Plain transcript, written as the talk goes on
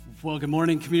Well, good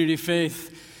morning, Community of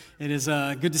Faith. It is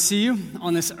good to see you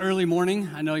on this early morning.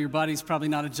 I know your body's probably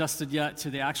not adjusted yet to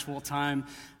the actual time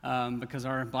because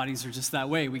our bodies are just that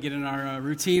way. We get in our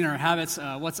routine, our habits.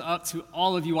 What's up to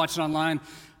all of you watching online?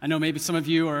 I know maybe some of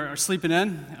you are sleeping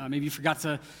in. Maybe you forgot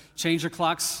to change your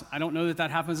clocks. I don't know that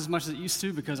happens as much as it used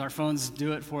to because our phones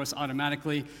do it for us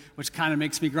automatically, which kind of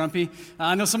makes me grumpy.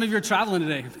 I know some of you are traveling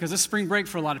today because it's spring break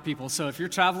for a lot of people. So if you're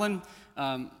traveling,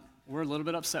 we're a little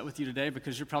bit upset with you today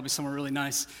because you're probably somewhere really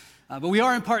nice. But we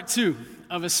are in part 2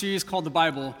 of a series called The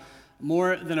Bible,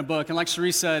 More Than a Book. And like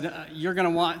Cherie said, you're going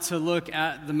to want to look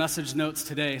at the message notes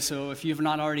today. So if you've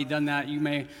not already done that, you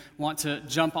may want to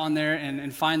jump on there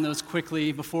and find those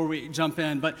quickly before we jump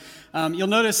in. But you'll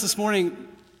notice this morning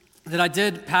that I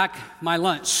did pack my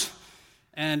lunch.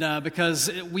 And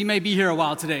because we may be here a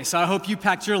while today, so I hope you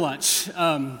packed your lunch.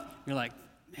 You're like,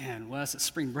 man, Wes, it's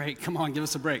spring break. Come on, give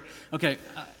us a break. Okay,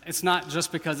 it's not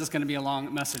just because it's going to be a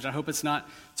long message. I hope it's not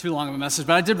too long of a message,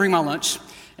 but I did bring my lunch.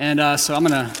 And so I'm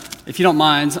going to, if you don't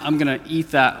mind, I'm going to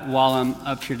eat that while I'm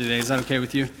up here today. Is that okay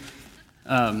with you?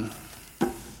 I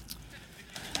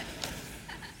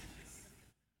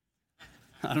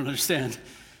don't understand.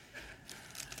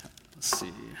 Let's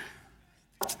see.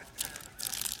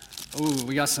 Oh,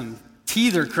 we got some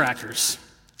teether crackers.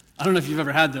 I don't know if you've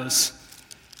ever had those.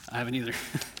 I haven't either.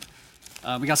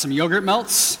 We got some yogurt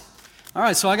melts. All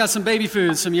right, so I got some baby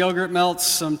food, some yogurt melts,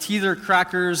 some teether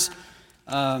crackers.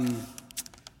 I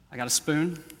got a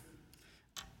spoon,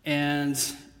 and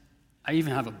I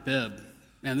even have a bib.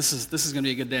 Man, this is going to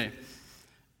be a good day.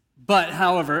 But,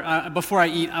 however, before I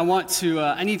eat, I'm going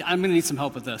to need some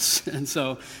help with this. And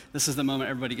so this is the moment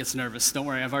everybody gets nervous. Don't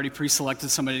worry, I've already pre-selected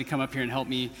somebody to come up here and help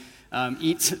me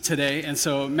eat today. And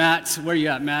so, Matt, where are you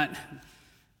at, Matt?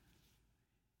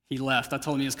 He left. I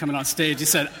told him he was coming on stage. He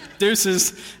said,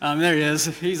 deuces. There he is.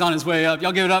 He's on his way up.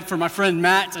 Y'all give it up for my friend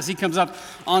Matt as he comes up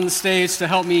on the stage to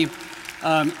help me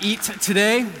eat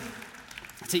today,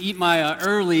 to eat my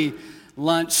early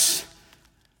lunch.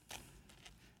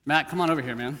 Matt, come on over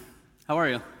here, man. How are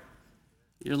you?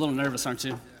 You're a little nervous, aren't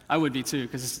you? I would be too,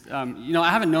 because, I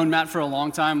haven't known Matt for a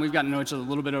long time. We've gotten to know each other a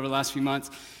little bit over the last few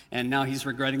months, and now he's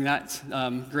regretting that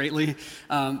greatly.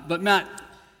 But Matt,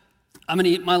 I'm going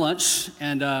to eat my lunch,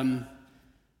 and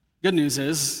good news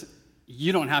is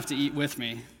you don't have to eat with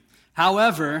me.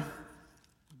 However,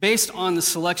 based on the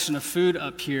selection of food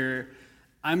up here,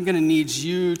 I'm going to need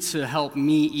you to help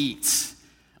me eat.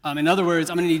 In other words,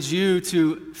 I'm going to need you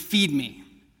to feed me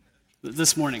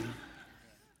this morning.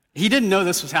 He didn't know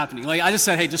this was happening. I just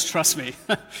said, hey, just trust me.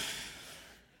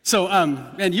 So,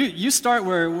 and you start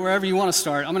wherever you want to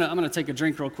start. I'm going to take a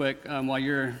drink real quick while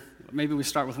you're. Maybe we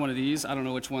start with one of these. I don't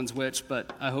know which one's which,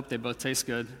 but I hope they both taste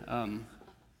good.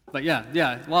 But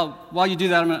yeah. While you do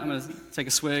that, I'm going to take a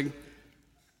swig.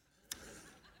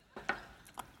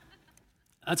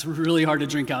 That's really hard to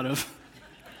drink out of.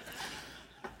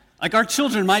 Our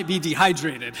children might be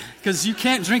dehydrated because you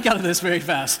can't drink out of this very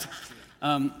fast.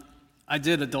 I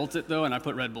did adult it, though, and I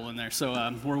put Red Bull in there,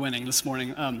 so we're winning this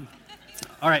morning.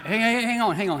 All right, hang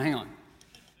on.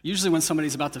 Usually when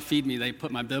somebody's about to feed me, they put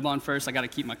my bib on first. I got to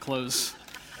keep my clothes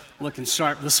looking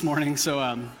sharp this morning, so go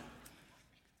ahead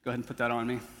and put that on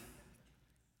me.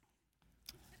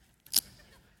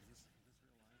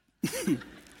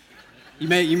 You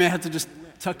may have to just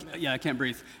tuck. Yeah, I can't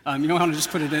breathe. You know how to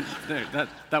just put it in there.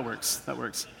 That works.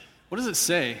 What does it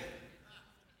say?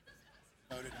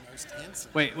 Voted most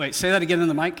handsome. Wait. Say that again in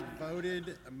the mic.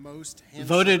 Voted most handsome.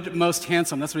 Voted most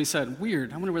handsome. That's what he said.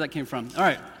 Weird. I wonder where that came from. All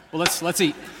right. Well, let's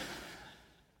eat.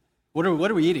 What are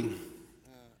we eating?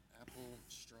 Apple,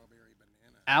 strawberry,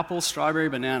 banana. Apple, strawberry,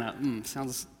 banana.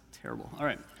 Sounds terrible. All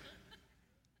right.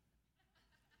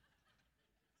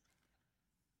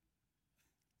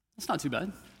 That's not too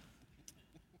bad.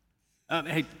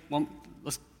 Hey, well,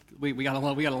 we got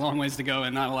a long ways to go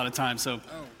and not a lot of time, so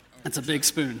that's a big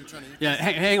spoon. Yeah,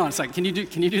 hang on a second. Can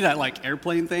you do that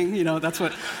airplane thing? That's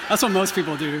what most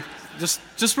people do.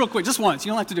 Just real quick, just once.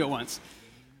 You don't have to do it once.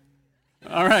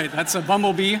 All right, that's a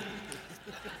bumblebee.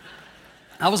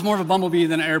 I was more of a bumblebee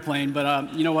than an airplane,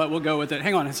 but you know what? We'll go with it.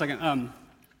 Hang on a second.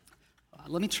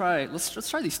 Let's try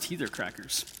these teether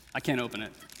crackers. I can't open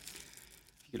it.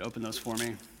 If you could open those for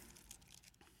me.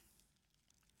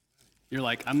 You're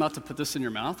like, I'm about to put this in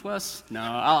your mouth, Wes? No,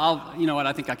 I'll. You know what?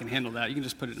 I think I can handle that. You can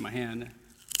just put it in my hand.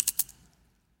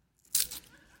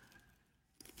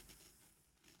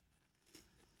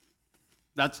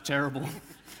 That's terrible.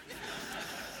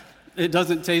 It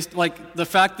doesn't taste like the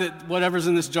fact that whatever's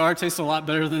in this jar tastes a lot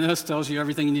better than this tells you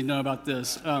everything you need to know about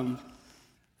this. How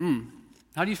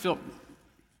do you feel?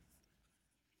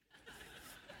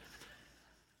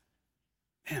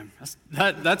 Man,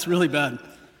 that's really bad.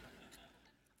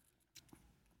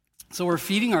 So we're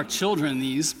feeding our children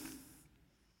these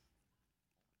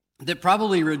that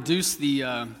probably reduce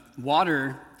the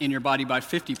water in your body by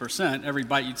 50% every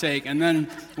bite you take, and then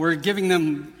we're giving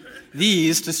them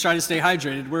these to try to stay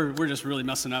hydrated. We're just really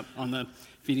messing up on the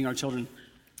feeding our children.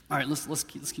 All right, let's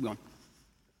keep going.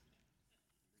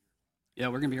 Yeah,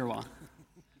 we're gonna be here a while.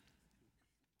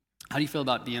 How do you feel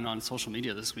about being on social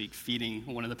media this week, feeding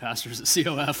one of the pastors at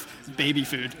COF baby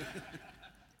food?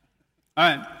 All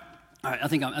right, I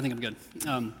think I'm good.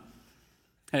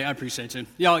 Hey, I appreciate you.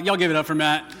 Y'all give it up for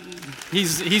Matt.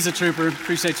 He's a trooper.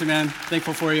 Appreciate you, man.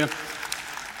 Thankful for you.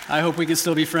 I hope we can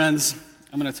still be friends.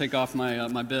 I'm gonna take off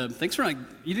my bib. Thanks for you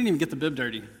didn't even get the bib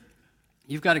dirty.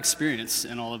 You've got experience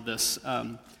in all of this.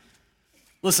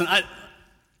 Listen,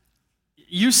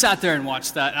 you sat there and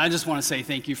watched that, and I just want to say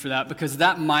thank you for that, because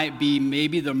that might be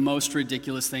maybe the most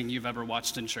ridiculous thing you've ever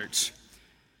watched in church.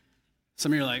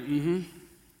 Some of you are like,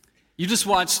 You just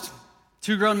watched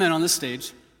two grown men on this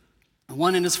stage,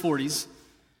 one in his 40s,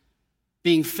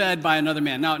 being fed by another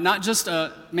man. Now, not just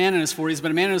a man in his 40s,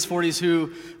 but a man in his 40s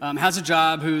who has a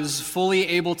job, who's fully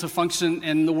able to function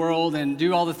in the world and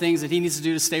do all the things that he needs to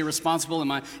do to stay responsible in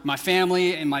my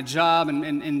family and my job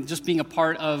and just being a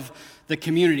part of the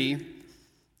community.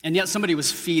 And yet somebody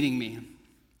was feeding me.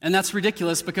 And that's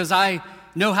ridiculous, because I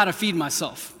know how to feed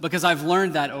myself, because I've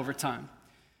learned that over time.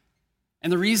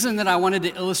 And the reason that I wanted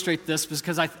to illustrate this was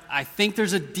because I think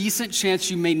there's a decent chance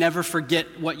you may never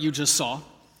forget what you just saw.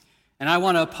 And I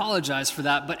want to apologize for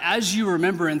that. But as you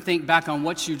remember and think back on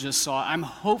what you just saw, I'm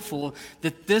hopeful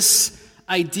that this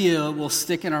idea will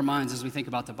stick in our minds as we think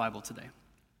about the Bible today.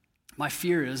 My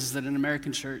fear is that in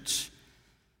American church,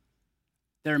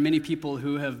 there are many people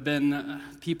who have been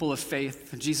people of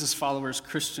faith, Jesus followers,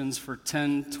 Christians for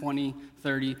 10, 20,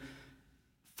 30,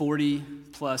 40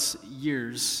 plus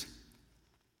years.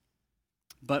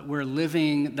 But we're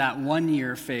living that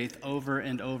one-year faith over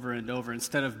and over and over,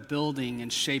 instead of building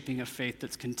and shaping a faith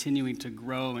that's continuing to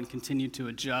grow and continue to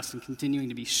adjust and continuing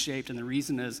to be shaped. And the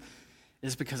reason is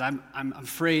because I'm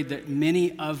afraid that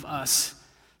many of us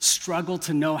struggle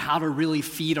to know how to really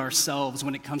feed ourselves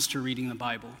when it comes to reading the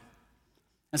Bible.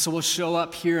 And so we'll show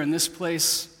up here in this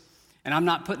place, and I'm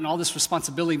not putting all this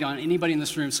responsibility on anybody in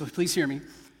this room, so please hear me.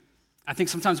 I think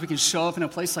sometimes we can show up in a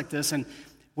place like this and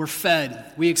we're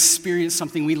fed, we experience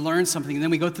something, we learn something, and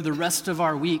then we go through the rest of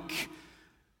our week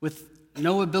with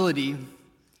no ability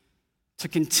to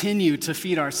continue to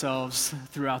feed ourselves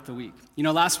throughout the week. You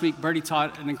know, last week, Bertie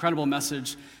taught an incredible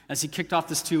message as he kicked off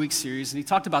this 2-week series, and he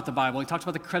talked about the Bible. He talked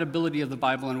about the credibility of the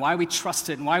Bible and why we trust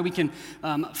it and why we can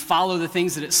follow the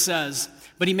things that it says.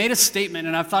 But he made a statement,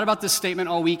 and I've thought about this statement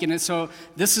all week, and so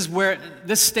this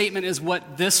statement is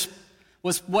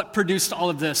what produced all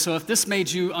of this. So if this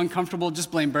made you uncomfortable, just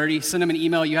blame Bertie. Send him an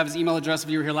email. You have his email address if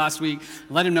you were here last week.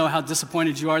 Let him know how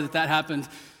disappointed you are that happened.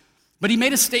 But he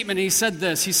made a statement, and he said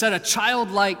this. He said, a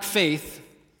childlike faith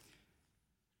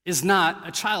is not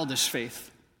a childish faith.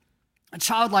 A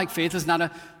childlike faith is not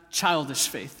a childish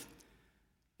faith.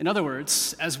 In other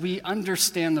words, as we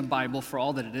understand the Bible for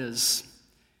all that it is,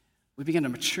 we begin to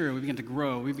mature, we begin to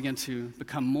grow, we begin to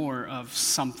become more of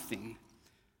something.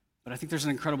 But I think there's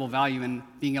an incredible value in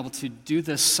being able to do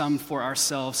this some for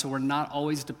ourselves, so we're not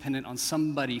always dependent on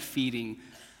somebody feeding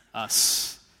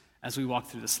us as we walk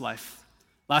through this life.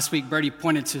 Last week, Bertie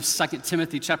pointed to 2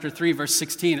 Timothy chapter 3, verse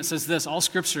 16. It says this, all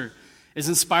scripture is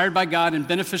inspired by God and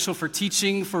beneficial for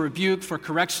teaching, for rebuke, for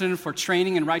correction, for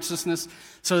training in righteousness,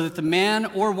 so that the man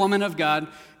or woman of God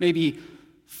may be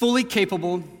fully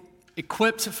capable,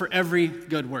 equipped for every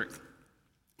good work.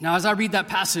 Now, as I read that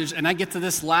passage and I get to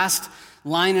this last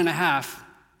line and a half,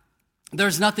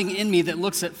 there's nothing in me that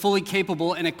looks at fully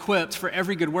capable and equipped for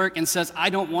every good work and says, I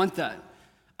don't want that.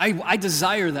 I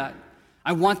desire that.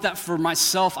 I want that for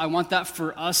myself. I want that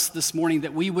for us this morning,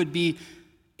 that we would be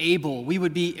able, we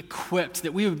would be equipped,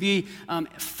 that we would be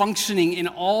functioning in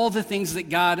all the things that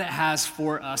God has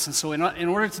for us. And so in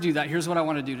order to do that, here's what I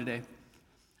want to do today.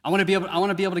 I want to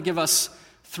be able to give us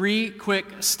 3 quick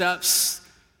steps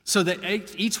so that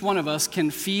each one of us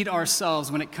can feed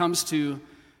ourselves when it comes to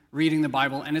reading the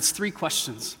Bible. And it's 3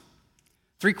 questions.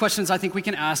 3 questions I think we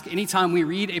can ask anytime we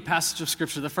read a passage of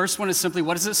Scripture. The first one is simply,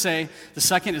 what does it say? The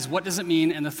second is, what does it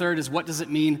mean? And the third is, what does it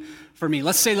mean for me?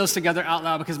 Let's say those together out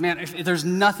loud, because, man, if there's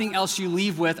nothing else you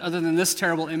leave with other than this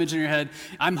terrible image in your head,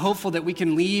 I'm hopeful that we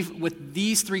can leave with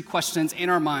these 3 questions in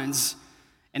our minds,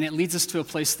 and it leads us to a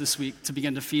place this week to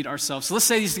begin to feed ourselves. So let's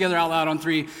say these together out loud on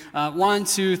 3. 1,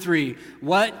 2, 3.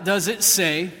 What does it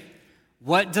say?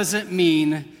 What does it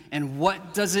mean? And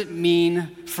what does it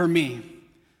mean for me?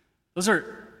 Those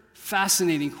are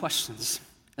fascinating questions.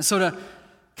 And so to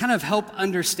kind of help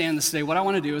understand this today, what I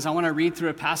want to do is I want to read through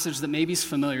a passage that maybe is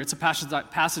familiar. It's a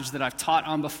passage that I've taught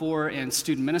on before in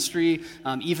student ministry,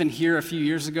 even here a few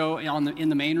years ago in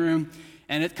the main room.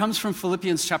 And it comes from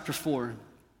Philippians chapter 4.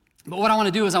 But what I want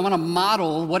to do is I want to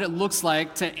model what it looks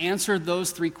like to answer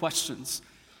those three questions.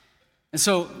 And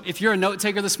so if you're a note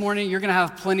taker this morning, you're going to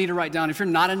have plenty to write down. If you're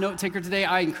not a note taker today,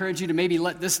 I encourage you to maybe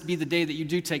let this be the day that you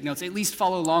do take notes. At least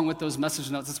follow along with those message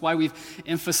notes. That's why we've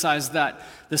emphasized that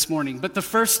this morning. But the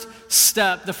first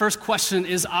step, the first question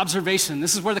is observation.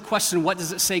 This is where the question, what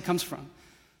does it say, comes from.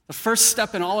 The first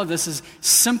step in all of this is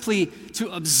simply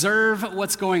to observe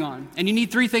what's going on. And you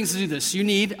need three things to do this. You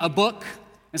need a book.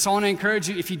 And so I want to encourage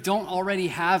you, if you don't already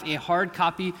have a hard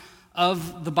copy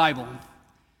of the Bible,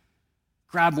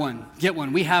 grab one, get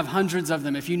one. We have hundreds of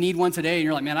them. If you need one today and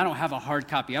you're like, man, I don't have a hard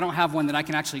copy. I don't have one that I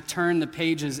can actually turn the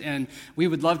pages in. We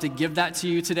would love to give that to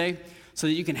you today so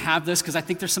that you can have this, because I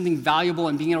think there's something valuable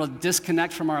in being able to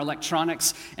disconnect from our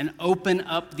electronics and open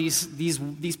up these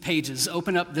pages,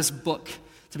 open up this book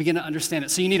to begin to understand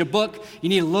it. So you need a book, you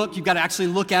need a look, you've got to actually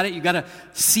look at it, you've got to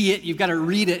see it, you've got to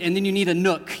read it, and then you need a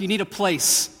nook, you need a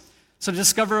place. So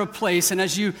discover a place, and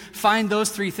as you find those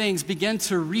three things, begin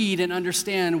to read and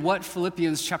understand what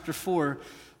Philippians chapter 4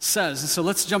 says. And so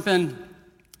let's jump in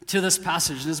to this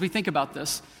passage. And as we think about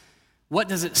this, what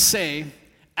does it say?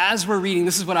 As we're reading,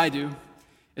 this is what I do,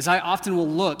 is I often will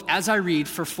look, as I read,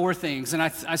 for four things. And I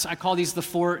call these the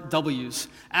 4 W's.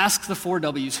 Ask the 4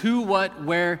 W's. Who, what,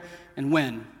 where, and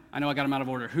when. I know I got them out of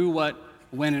order. Who, what,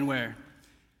 when, and where.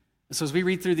 And so as we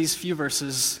read through these few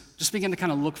verses, just begin to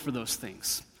kind of look for those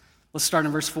things. Let's start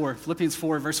in verse 4. Philippians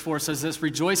 4, verse 4 says this: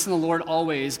 "Rejoice in the Lord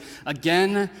always.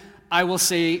 Again, I will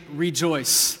say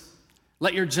rejoice.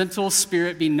 Let your gentle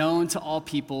spirit be known to all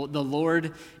people. The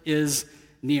Lord is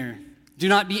near. Do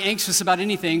not be anxious about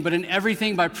anything, but in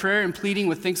everything by prayer and pleading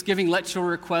with thanksgiving, let your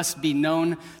requests be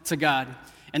known to God.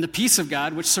 And the peace of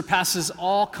God, which surpasses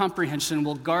all comprehension,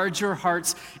 will guard your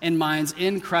hearts and minds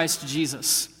in Christ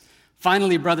Jesus.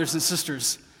 Finally, brothers and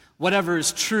sisters, whatever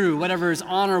is true, whatever is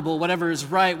honorable, whatever is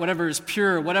right, whatever is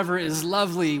pure, whatever is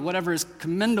lovely, whatever is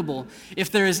commendable,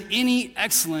 if there is any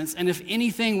excellence and if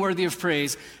anything worthy of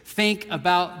praise, think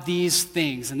about these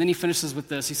things." And then he finishes with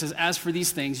this. He says, "As for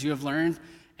these things you have learned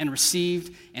and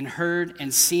received and heard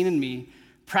and seen in me,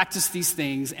 practice these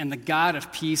things, and the God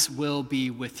of peace will be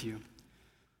with you."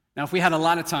 Now, if we had a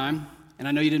lot of time, and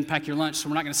I know you didn't pack your lunch, so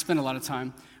we're not going to spend a lot of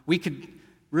time, we could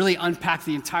really unpack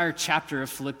the entire chapter of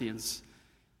Philippians.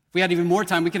 If we had even more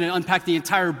time, we could unpack the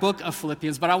entire book of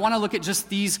Philippians, but I want to look at just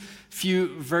these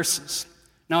few verses.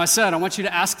 Now, I said I want you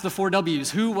to ask the 4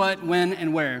 W's: who, what, when,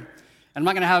 and where. And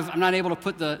I'm not able to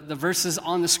put the verses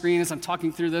on the screen as I'm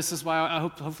talking through this. This is why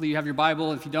hopefully you have your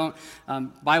Bible. If you don't,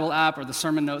 Bible app or the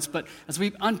sermon notes. But as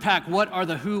we unpack, what are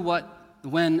the who, what, the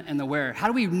when, and the where? How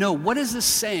do we know? What is this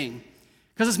saying?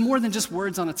 Because it's more than just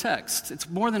words on a text. It's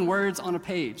more than words on a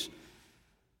page.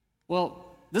 Well,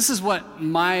 this is what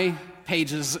my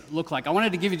pages look like. I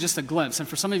wanted to give you just a glimpse. And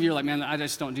for some of you, you're like, man, I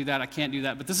just don't do that. I can't do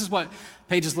that. But this is what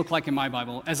pages look like in my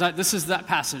Bible. This is that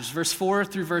passage, verse 4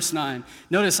 through verse 9.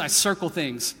 Notice I circle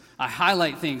things. I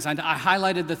highlight things. I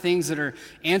highlighted the things that are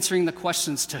answering the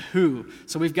questions to who.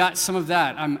 So we've got some of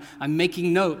that. I'm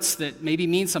making notes that maybe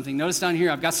mean something. Notice down here,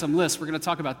 I've got some lists. We're going to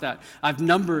talk about that. I've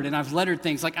numbered and I've lettered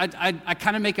things. Like I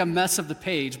kind of make a mess of the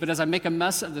page, but as I make a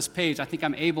mess of this page, I think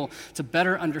I'm able to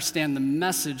better understand the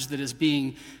message that is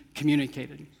being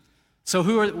communicated. So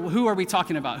who are we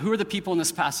talking about? Who are the people in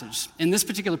this passage? In this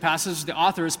particular passage, the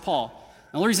author is Paul.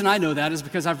 The only reason I know that is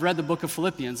because I've read the book of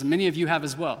Philippians, and many of you have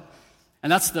as well.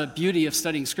 And that's the beauty of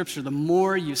studying Scripture. The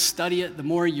more you study it, the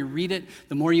more you read it,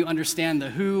 the more you understand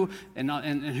the who and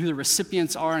who the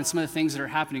recipients are and some of the things that are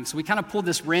happening. So we kind of pulled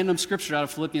this random Scripture out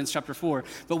of Philippians chapter 4,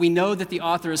 but we know that the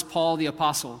author is Paul the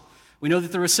Apostle. We know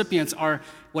that the recipients are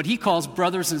what he calls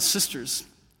brothers and sisters.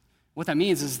 What that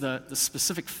means is the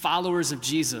specific followers of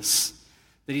Jesus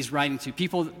that he's writing to,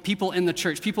 people in the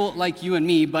church, people like you and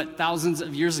me, but thousands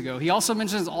of years ago. He also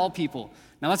mentions all people.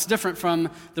 Now, that's different from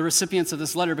the recipients of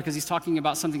this letter because he's talking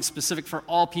about something specific for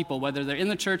all people, whether they're in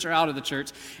the church or out of the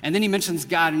church. And then he mentions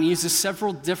God, and he uses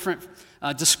several different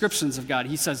descriptions of God.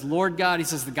 He says, Lord God. He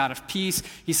says, the God of peace.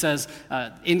 He says,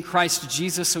 in Christ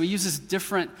Jesus. So he uses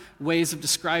different ways of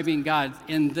describing God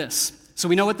in this. So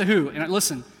we know what the who. And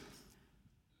listen,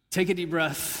 take a deep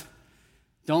breath.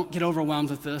 Don't get overwhelmed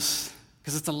with this.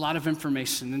 because it's a lot of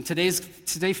information. And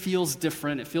today feels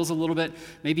different. It feels a little bit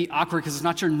maybe awkward because it's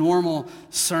not your normal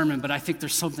sermon, but I think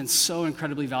there's something so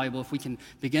incredibly valuable if we can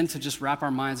begin to just wrap our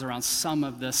minds around some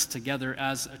of this together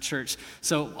as a church.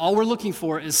 So all we're looking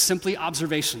for is simply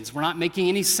observations. We're not making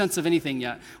any sense of anything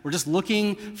yet. We're just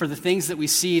looking for the things that we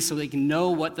see so they can know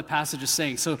what the passage is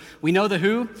saying. So we know the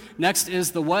who. Next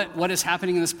is the what is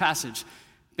happening in this passage.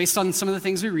 Based on some of the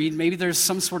things we read, maybe there's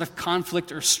some sort of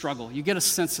conflict or struggle. You get a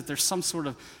sense that there's some sort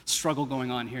of struggle going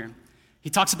on here. He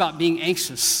talks about being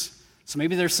anxious. So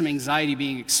maybe there's some anxiety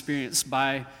being experienced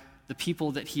by the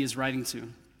people that he is writing to.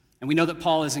 And we know that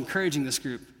Paul is encouraging this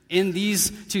group. In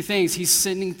these two things, he's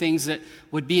sending things that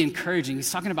would be encouraging.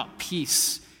 He's talking about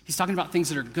peace. He's talking about things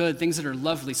that are good, things that are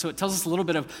lovely. So it tells us a little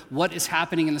bit of what is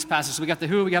happening in this passage. So we got the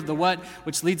who, we have the what,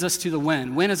 which leads us to the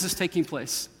when. When is this taking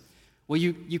place? Well,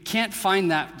 you can't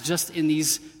find that just in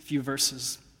these few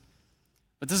verses.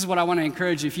 But this is what I want to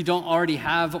encourage you. If you don't already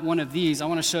have one of these, I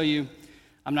want to show you.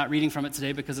 I'm not reading from it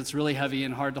today because it's really heavy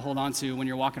and hard to hold on to when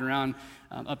you're walking around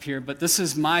up here. But this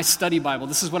is my study Bible.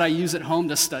 This is what I use at home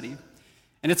to study.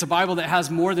 And it's a Bible that has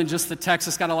more than just the text.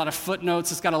 It's got a lot of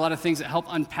footnotes. It's got a lot of things that help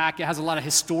unpack. It has a lot of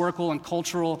historical and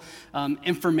cultural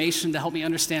information to help me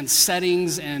understand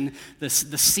settings and the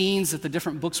scenes that the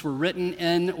different books were written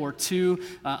in or to,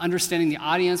 understanding the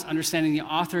audience, understanding the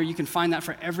author. You can find that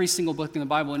for every single book in the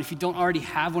Bible. And if you don't already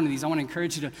have one of these, I want to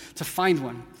encourage you to find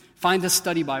one. Find this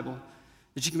study Bible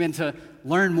that you can begin to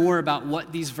learn more about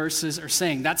what these verses are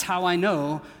saying. That's how I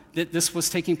know that this was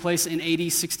taking place in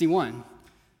AD 61.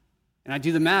 And I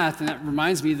do the math, and that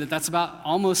reminds me that that's about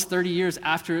almost 30 years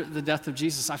after the death of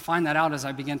Jesus. I find that out as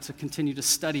I begin to continue to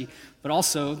study. But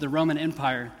also, the Roman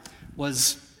Empire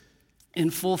was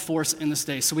in full force in this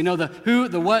day. So we know the who,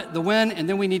 the what, the when, and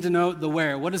then we need to know the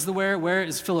where. What is the where? Where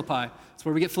is Philippi? That's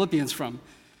where we get Philippians from.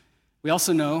 We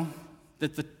also know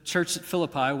that the church at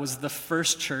Philippi was the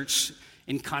first church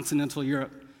in continental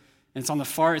Europe. And it's on the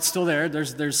far, it's still there.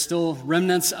 There's still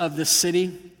remnants of this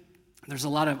city. There's a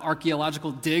lot of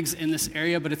archaeological digs in this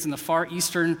area, but it's in the far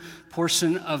eastern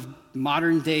portion of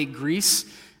modern-day Greece.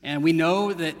 And we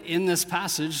know that in this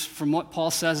passage, from what Paul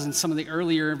says in some of the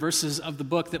earlier verses of the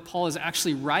book, that Paul is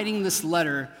actually writing this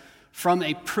letter from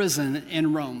a prison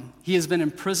in Rome. He has been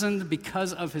imprisoned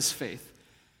because of his faith.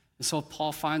 And so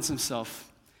Paul finds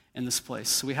himself in this place.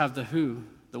 So we have the who,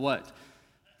 the what,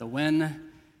 the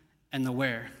when, and the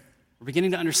where. We're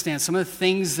beginning to understand some of the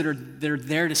things that are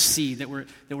there to see, that we're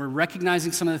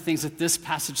recognizing some of the things that this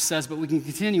passage says, but we can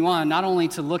continue on not only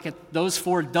to look at those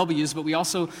 4 W's, but we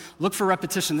also look for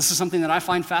repetition. This is something that I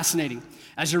find fascinating.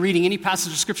 As you're reading any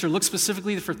passage of Scripture, look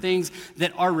specifically for things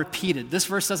that are repeated. This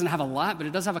verse doesn't have a lot, but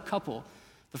it does have a couple.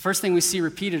 The first thing we see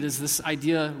repeated is this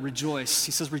idea, rejoice.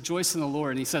 He says, rejoice in the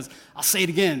Lord. And he says, I'll say it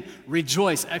again,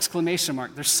 rejoice, exclamation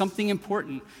mark. There's something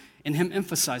important in him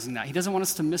emphasizing that. He doesn't want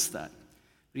us to miss that.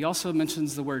 But he also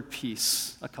mentions the word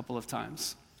peace a couple of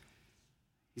times.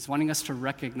 He's wanting us to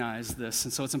recognize this,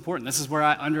 and so it's important. This is where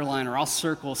I underline or I'll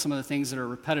circle some of the things that are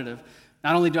repetitive.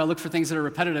 Not only do I look for things that are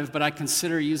repetitive, but I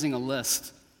consider using a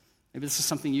list. Maybe this is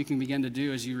something you can begin to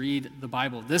do as you read the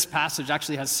Bible. This passage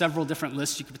actually has several different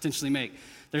lists you could potentially make.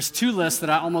 There's 2 lists that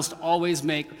I almost always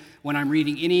make when I'm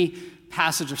reading any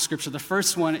passage of Scripture. The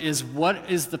first one is,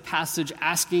 what is the passage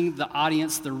asking the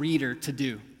audience, the reader, to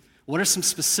do? What are some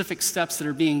specific steps that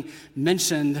are being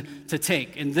mentioned to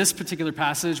take? In this particular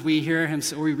passage, we hear him,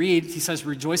 or we read, he says,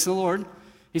 rejoice in the Lord.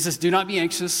 He says, do not be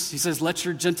anxious. He says, let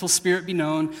your gentle spirit be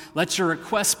known. Let your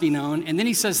requests be known. And then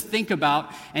he says, think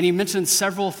about, and he mentions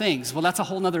several things. Well, that's a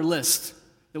whole nother list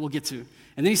that we'll get to.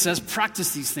 And then he says,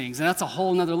 practice these things, and that's a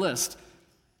whole nother list.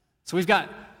 So we've got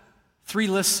 3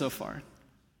 lists so far.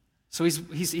 So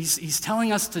he's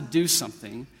telling us to do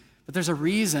something, but there's a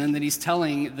reason that he's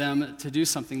telling them to do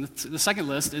something. The second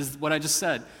list is what I just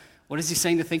said. What is he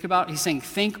saying to think about? He's saying,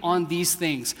 think on these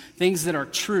things that are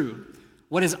true.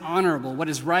 What is honorable, what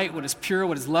is right, what is pure,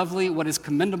 what is lovely, what is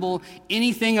commendable,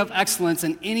 anything of excellence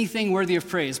and anything worthy of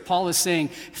praise. Paul is saying,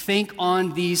 think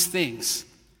on these things.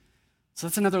 So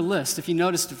that's another list. If you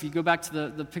noticed, if you go back to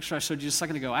the picture I showed you just a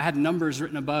second ago, I had numbers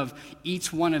written above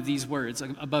each one of these words.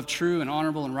 Above true and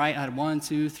honorable and right, I had 1,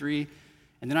 2, 3.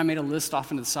 And then I made a list off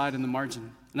into the side in the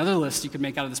margin. Another list you could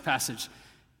make out of this passage.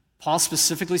 Paul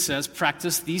specifically says,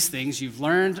 practice these things you've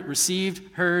learned,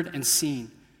 received, heard, and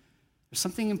seen. There's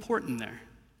something important there.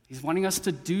 He's wanting us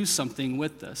to do something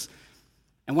with this.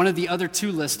 And one of the other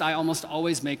 2 lists I almost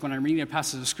always make when I'm reading a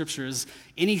passage of Scripture is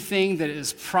anything that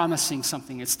is promising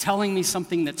something. It's telling me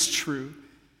something that's true.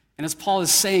 And as Paul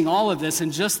is saying all of this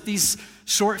in just these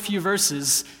short few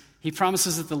verses, he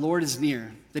promises that the Lord is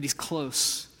near, that he's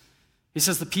close. He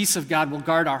says the peace of God will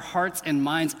guard our hearts and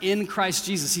minds in Christ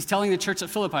Jesus. He's telling the church at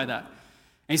Philippi that.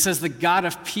 And he says the God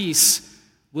of peace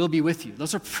will be with you.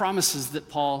 Those are promises that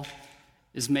Paul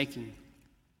is making.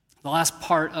 The last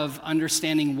part of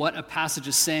understanding what a passage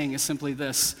is saying is simply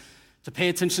this: to pay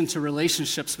attention to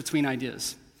relationships between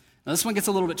ideas. Now, this one gets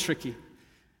a little bit tricky.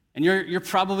 And you're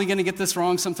probably going to get this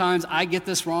wrong sometimes. I get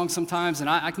this wrong sometimes, and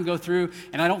I can go through,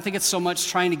 and I don't think it's so much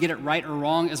trying to get it right or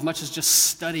wrong as much as just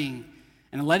studying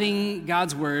and letting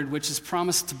God's word, which is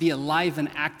promised to be alive and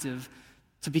active,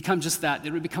 to become just that.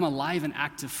 It would become alive and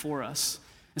active for us.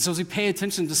 And so as we pay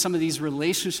attention to some of these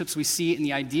relationships we see in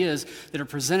the ideas that are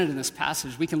presented in this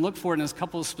passage, we can look for it in a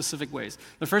couple of specific ways.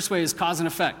 The first way is cause and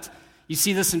effect. You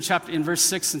see this in verse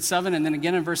 6 and 7, and then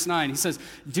again in verse 9. He says,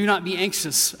 do not be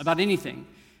anxious about anything.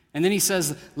 And then he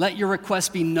says, let your requests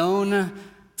be known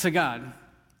to God.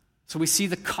 So we see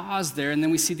the cause there, and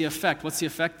then we see the effect. What's the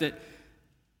effect? That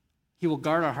he will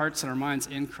guard our hearts and our minds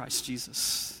in Christ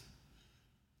Jesus.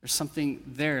 There's something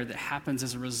there that happens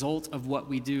as a result of what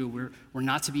we do. We're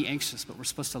not to be anxious, but we're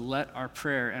supposed to let our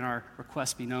prayer and our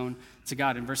requests be known to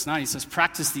God. In verse 9, he says,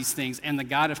 practice these things, and the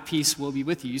God of peace will be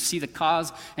with you. You see the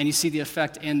cause and you see the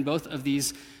effect in both of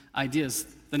these ideas.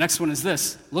 The next one is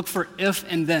this: look for if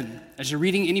and then. As you're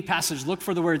reading any passage, look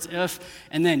for the words if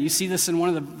and then. You see this in one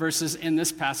of the verses in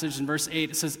this passage, in verse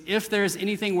 8. It says, if there is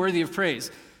anything worthy of praise,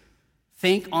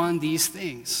 think on these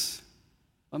things.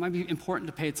 Well, it might be important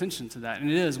to pay attention to that,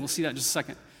 and it is. We'll see that in just a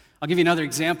second. I'll give you another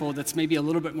example that's maybe a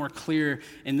little bit more clear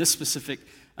in this specific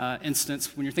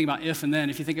instance. When you're thinking about if and then,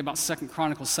 if you think about 2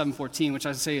 Chronicles 7:14, which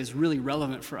I say is really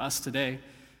relevant for us today,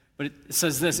 but it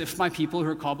says this: if my people who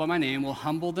are called by my name will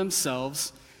humble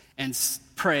themselves and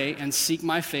pray and seek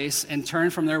my face and turn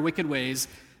from their wicked ways,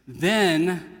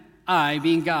 then I,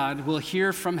 being God, will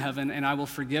hear from heaven, and I will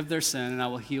forgive their sin, and I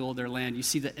will heal their land. You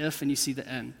see the if and you see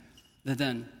the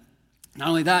then. Not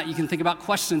only that, you can think about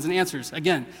questions and answers.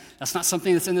 Again, that's not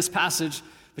something that's in this passage,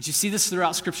 but you see this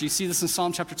throughout Scripture. You see this in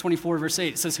Psalm chapter 24, verse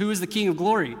 8. It says, who is the King of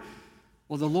glory?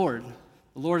 Well, the Lord.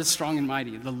 The Lord is strong and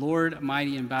mighty. The Lord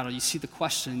mighty in battle. You see the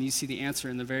question, and you see the answer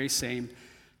in the very same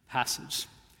passage.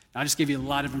 Now, I just gave you a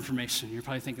lot of information. You're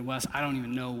probably thinking, Wes, I don't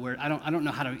even know where, I don't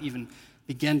know how to even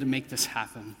begin to make this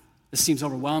happen. This seems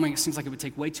overwhelming. It seems like it would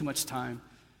take way too much time.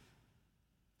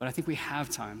 But I think we have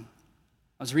time.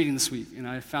 I was reading this week, and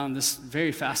I found this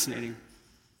very fascinating.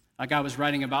 A guy was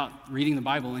writing about reading the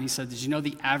Bible, and he said, did you know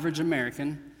the average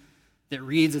American that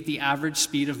reads at the average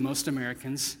speed of most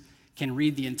Americans can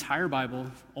read the entire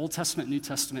Bible, Old Testament, New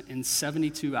Testament, in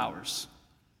 72 hours?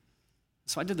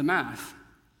 So I did the math.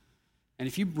 And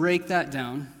if you break that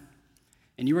down,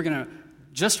 and you were going to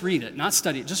just read it, not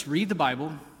study it, just read the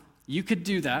Bible, you could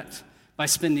do that by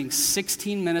spending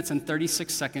 16 minutes and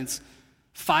 36 seconds,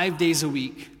 5 days a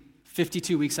week,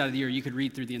 52 weeks out of the year. You could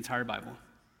read through the entire Bible.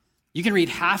 You can read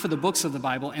half of the books of the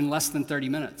Bible in less than 30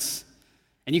 minutes.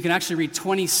 And you can actually read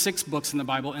 26 books in the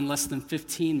Bible in less than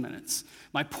 15 minutes.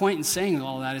 My point in saying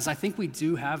all that is I think we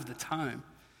do have the time.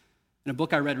 In a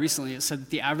book I read recently, it said that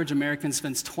the average American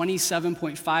spends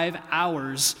 27.5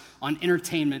 hours on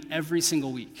entertainment every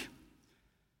single week.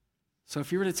 So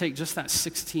if you were to take just that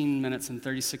 16 minutes and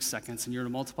 36 seconds and you were to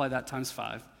multiply that times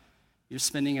 5, you're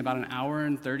spending about an hour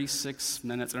and 36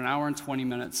 minutes or an hour and 20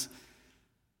 minutes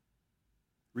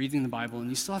reading the Bible, and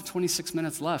you still have 26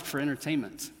 minutes left for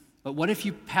entertainment. But what if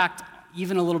you packed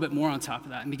even a little bit more on top of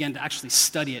that and began to actually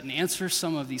study it and answer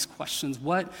some of these questions?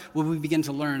 What will we begin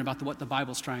to learn about what the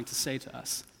Bible's trying to say to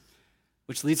us?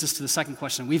 Which leads us to the second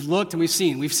question. We've looked and we've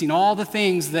seen all the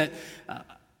things that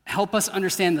help us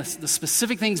understand the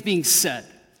specific things being said.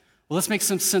 Well, let's make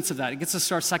some sense of that. It gets us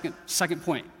to our second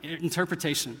point,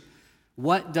 interpretation.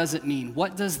 What does it mean?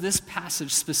 What does this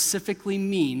passage specifically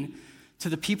mean to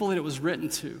the people that it was written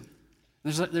to?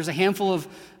 There's a handful of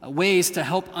ways to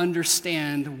help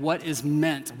understand what is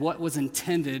meant, what was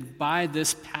intended by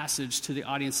this passage to the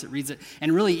audience that reads it,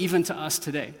 and really even to us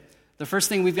today. The first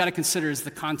thing we've got to consider is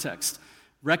the context.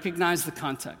 Recognize the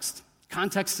context.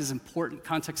 Context is important.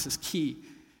 Context is key.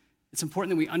 It's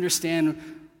important that we understand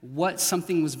what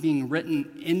something was being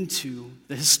written into,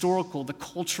 the historical, the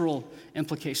cultural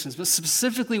implications. But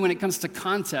specifically when it comes to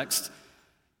context,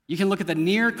 you can look at the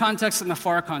near context and the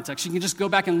far context. You can just go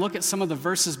back and look at some of the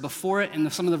verses before it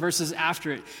and some of the verses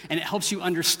after it, and it helps you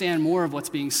understand more of what's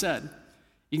being said.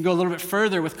 You can go a little bit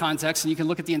further with context, and you can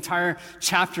look at the entire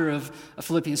chapter of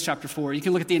Philippians chapter 4. You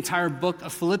can look at the entire book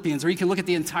of Philippians, or you can look at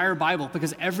the entire Bible,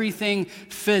 because everything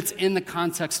fits in the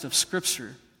context of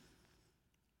Scripture.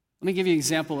 Let me give you an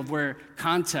example of where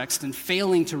context and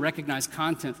failing to recognize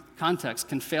context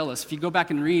can fail us. If you go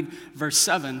back and read verse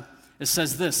 7, It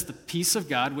says this: the peace of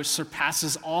God, which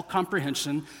surpasses all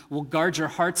comprehension, will guard your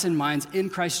hearts and minds in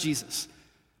Christ Jesus.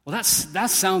 Well, that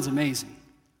sounds amazing.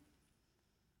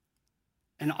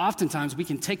 And oftentimes we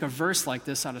can take a verse like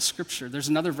this out of Scripture. There's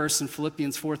another verse in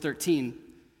Philippians 4:13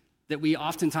 that we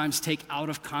oftentimes take out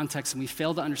of context and we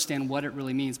fail to understand what it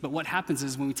really means. But what happens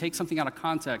is when we take something out of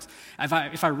context,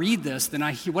 if I read this, then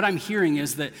what I'm hearing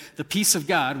is that the peace of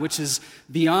God, which is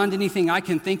beyond anything I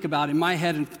can think about in my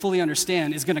head and fully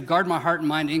understand, is going to guard my heart and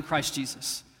mind in Christ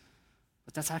Jesus.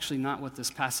 But that's actually not what this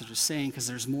passage is saying, because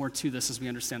there's more to this as we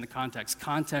understand the context.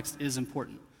 Context is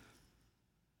important.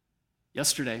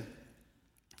 Yesterday,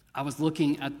 I was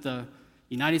looking at the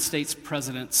United States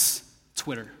president's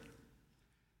Twitter.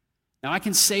 Now, I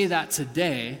can say that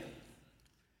today,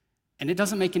 and it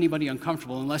doesn't make anybody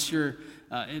uncomfortable unless you're,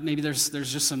 maybe there's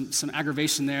just some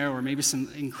aggravation there, or maybe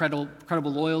some incredible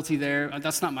loyalty there.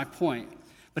 That's not my point.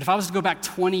 But if I was to go back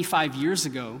 25 years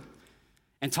ago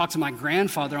and talk to my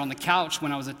grandfather on the couch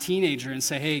when I was a teenager and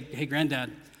say, hey,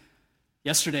 granddad,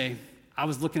 yesterday I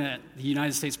was looking at the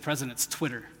United States president's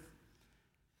Twitter.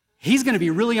 He's going to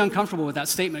be really uncomfortable with that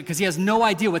statement because he has no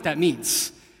idea what that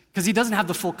means, because he doesn't have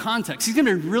the full context. He's going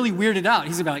to be really weirded out.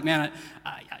 He's going to be like, man,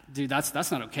 dude, that's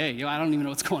not okay. I don't even know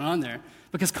what's going on there,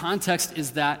 because context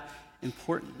is that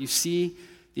important. You see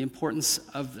the importance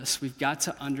of this. We've got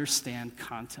to understand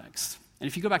context. And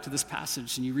if you go back to this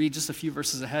passage and you read just a few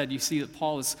verses ahead, you see that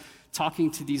Paul is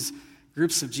talking to these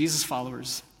groups of Jesus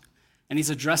followers, and he's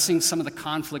addressing some of the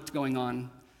conflict going on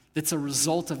that's a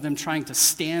result of them trying to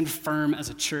stand firm as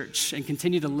a church and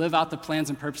continue to live out the plans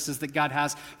and purposes that God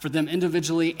has for them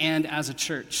individually and as a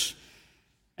church.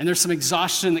 And there's some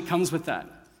exhaustion that comes with that.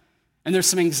 And there's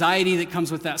some anxiety that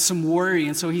comes with that, some worry.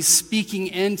 And so he's speaking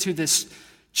into this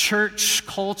church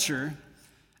culture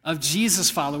of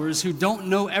Jesus followers who don't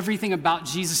know everything about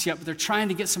Jesus yet, but they're trying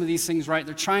to get some of these things right.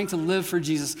 They're trying to live for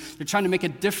Jesus. They're trying to make a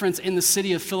difference in the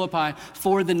city of Philippi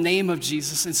for the name of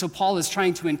Jesus. And so Paul is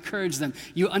trying to encourage them.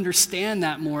 You understand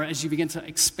that more as you begin to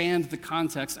expand the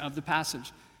context of the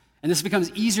passage. And this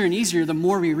becomes easier and easier the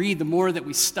more we read, the more that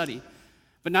we study.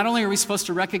 But not only are we supposed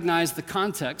to recognize the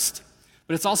context,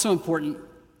 but it's also important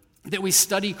that we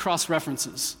study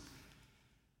cross-references.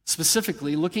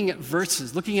 Specifically, looking at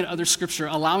verses, looking at other scripture,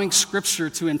 allowing scripture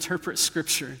to interpret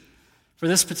scripture. For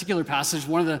this particular passage,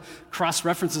 one of the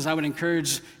cross-references I would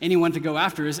encourage anyone to go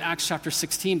after is Acts chapter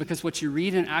 16, because what you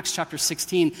read in Acts chapter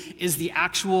 16 is the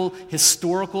actual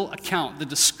historical account, the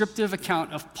descriptive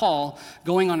account of Paul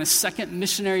going on a second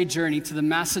missionary journey to the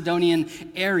Macedonian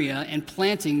area and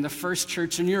planting the first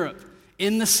church in Europe,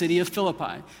 in the city of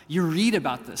Philippi. You read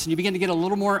about this, and you begin to get a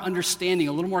little more understanding,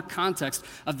 a little more context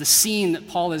of the scene that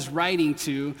Paul is writing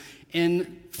to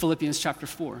in Philippians chapter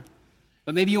 4.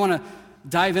 But maybe you want to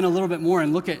dive in a little bit more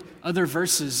and look at other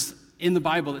verses in the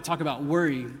Bible that talk about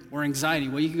worry or anxiety.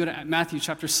 Well, you can go to Matthew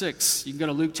chapter 6. You can go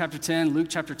to Luke chapter 10, Luke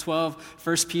chapter 12,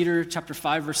 1 Peter chapter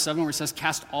 5, verse 7, where it says,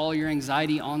 cast all your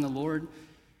anxiety on the Lord.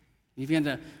 You begin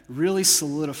to really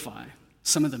solidify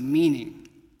some of the meaning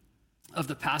of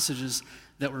the passages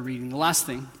that we're reading. The last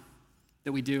thing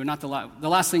that we do, the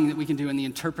last thing that we can do in the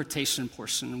interpretation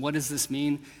portion, what does this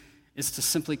mean, is to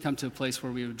simply come to a place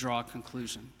where we would draw a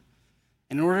conclusion.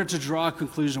 And in order to draw a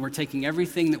conclusion, we're taking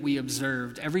everything that we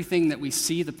observed, everything that we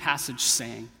see the passage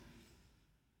saying,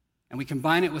 and we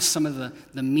combine it with some of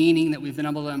the meaning that we've been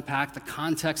able to unpack, the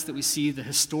context that we see, the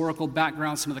historical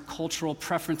background, some of the cultural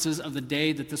preferences of the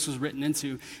day that this was written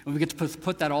into, and we get to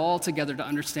put that all together to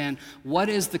understand what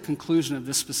is the conclusion of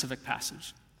this specific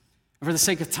passage. And for the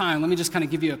sake of time, let me just kind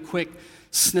of give you a quick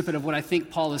snippet of what I think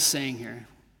Paul is saying here.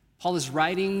 Paul is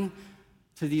writing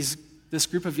to this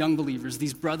group of young believers,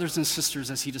 these brothers and sisters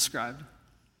as he described.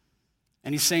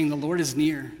 And he's saying the Lord is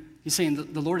near. He's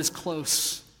saying the Lord is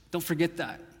close. Don't forget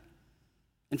that.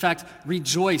 In fact,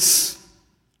 rejoice.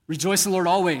 Rejoice in the Lord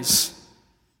always.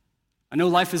 I know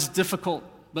life is difficult,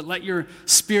 but let your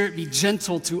spirit be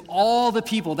gentle to all the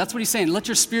people. That's what he's saying. Let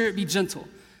your spirit be gentle.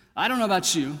 I don't know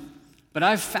about you, but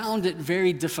I've found it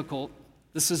very difficult.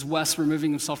 This is Wes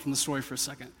removing himself from the story for a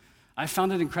second. I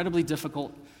found it incredibly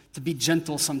difficult to be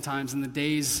gentle sometimes in the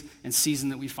days and season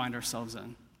that we find ourselves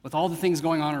in, with all the things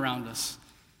going on around us.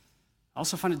 I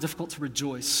also find it difficult to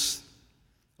rejoice.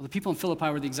 Well, the people in Philippi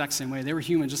were the exact same way. They were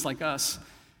human just like us.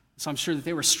 So I'm sure that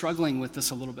they were struggling with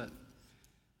this a little bit.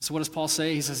 So what does Paul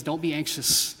say? He says, don't be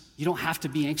anxious. You don't have to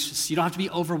be anxious. You don't have to be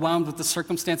overwhelmed with the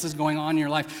circumstances going on in your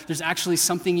life. There's actually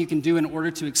something you can do in order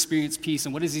to experience peace.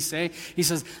 And what does he say? He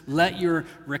says, let your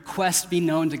request be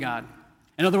known to God.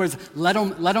 In other words, let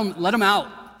them out.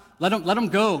 Let them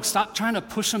go. Stop trying to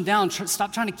push them down.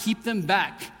 Stop trying to keep them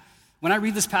back. When I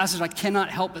read this passage, I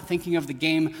cannot help but thinking of the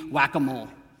game Whack-A-Mole.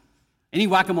 Any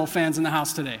whack-a-mole fans in the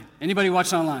house today? Anybody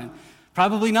watching online?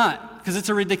 Probably not, because it's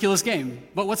a ridiculous game.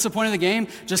 But what's the point of the game?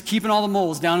 Just keeping all the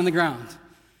moles down in the ground.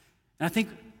 And I think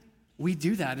we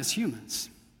do that as humans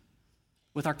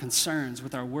with our concerns,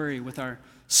 with our worry, with our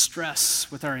stress,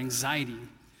 with our anxiety,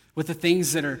 with the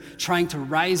things that are trying to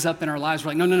rise up in our lives.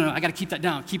 We're like, no, I got to keep that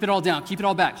down. Keep it all down. Keep it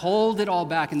all back. Hold it all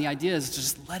back. And the idea is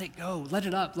just let it go. Let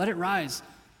it up. Let it rise.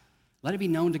 Let it be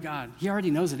known to God. He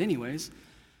already knows it anyways.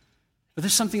 But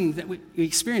there's something that we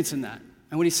experience in that.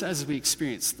 And what he says is we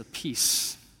experience the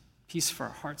peace for our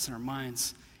hearts and our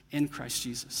minds in Christ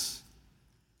Jesus.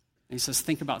 And he says,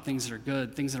 think about things that are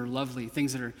good, things that are lovely,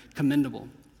 things that are commendable.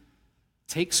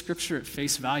 Take Scripture at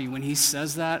face value. When he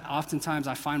says that, oftentimes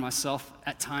I find myself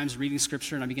at times reading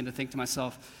Scripture and I begin to think to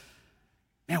myself,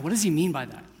 man, what does he mean by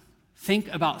that? Think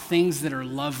about things that are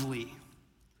lovely.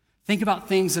 Think about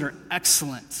things that are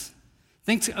excellent.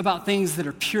 Think about things that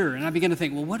are pure. And I begin to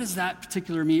think, well, what does that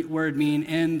particular word mean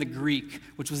in the Greek,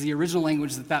 which was the original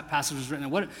language that passage was written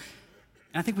in? And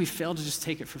I think we fail to just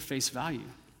take it for face value.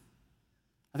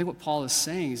 I think what Paul is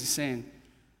saying is he's saying,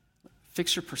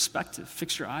 fix your perspective,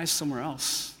 fix your eyes somewhere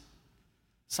else.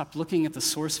 Stop looking at the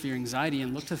source of your anxiety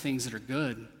and look to things that are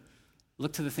good.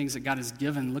 Look to the things that God has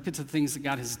given. Look at the things that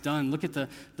God has done. Look at the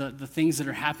things that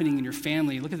are happening in your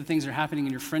family. Look at the things that are happening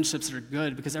in your friendships that are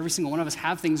good, because every single one of us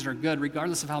have things that are good,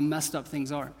 regardless of how messed up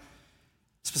things are.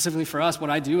 Specifically for us, what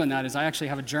I do in that is I actually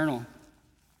have a journal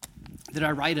that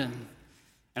I write in.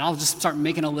 And I'll just start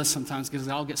making a list sometimes because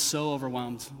I'll get so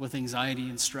overwhelmed with anxiety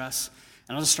and stress.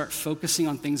 And I'll just start focusing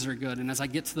on things that are good. And as I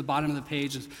get to the bottom of the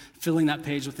page, filling that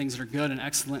page with things that are good and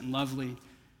excellent and lovely,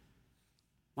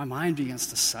 my mind begins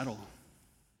to settle.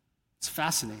 It's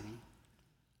fascinating,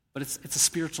 but it's a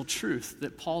spiritual truth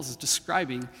that Paul is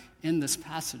describing in this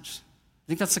passage. I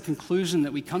think that's the conclusion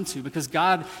that we come to, because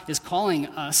God is calling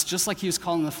us, just like he was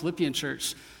calling the Philippian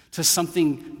church, to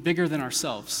something bigger than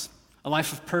ourselves. A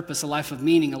life of purpose, a life of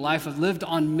meaning, a life of lived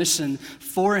on mission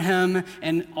for him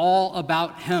and all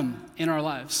about him in our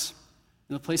lives,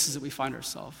 in the places that we find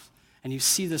ourselves. And you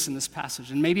see this in this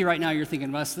passage. And maybe right now you're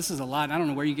thinking, Wes, this is a lot. I don't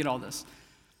know where you get all this.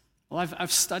 Well,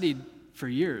 I've studied for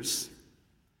years.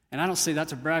 And I don't say that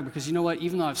to brag, because you know what?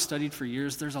 Even though I've studied for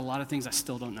years, there's a lot of things I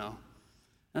still don't know. And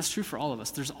that's true for all of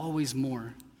us. There's always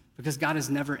more, because God is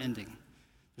never ending.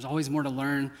 There's always more to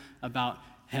learn about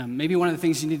him. Maybe one of the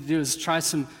things you need to do is try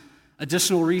some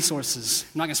additional resources.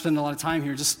 I'm not going to spend a lot of time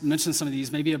here, just mention some of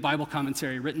these. Maybe a Bible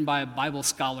commentary written by a Bible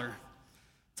scholar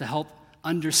to help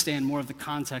understand more of the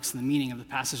context and the meaning of the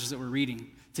passages that we're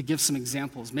reading, to give some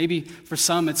examples. Maybe for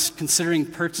some, it's considering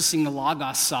purchasing the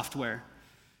Logos software.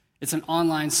 It's an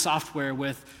online software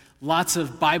with lots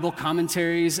of Bible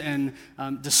commentaries and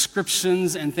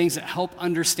descriptions and things that help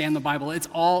understand the Bible. It's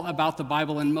all about the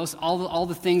Bible, and all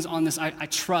the things on this I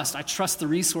trust. I trust the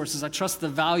resources. I trust the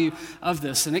value of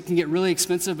this. And it can get really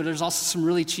expensive, but there's also some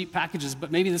really cheap packages. But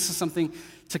maybe this is something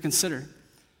to consider.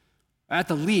 At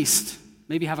the least,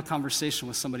 maybe have a conversation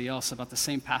with somebody else about the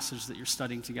same passage that you're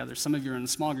studying together. Some of you are in a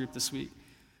small group this week.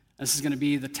 This is going to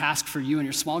be the task for you and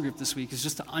your small group this week, is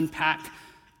just to unpack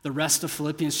the rest of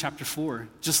Philippians chapter 4,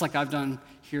 just like I've done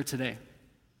here today.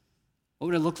 What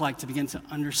would it look like to begin to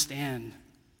understand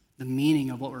the meaning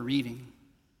of what we're reading?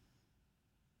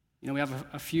 You know, we have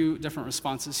a few different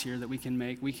responses here that we can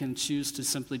make. We can choose to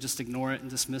simply just ignore it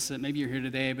and dismiss it. Maybe you're here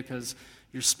today because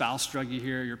your spouse drug you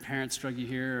here, your parents drug you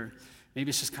here, or maybe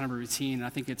it's just kind of a routine. And I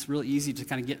think it's real easy to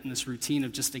kind of get in this routine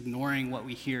of just ignoring what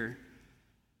we hear.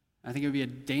 I think it would be a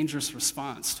dangerous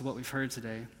response to what we've heard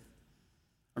today.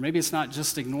 Or maybe it's not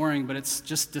just ignoring, but it's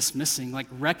just dismissing, like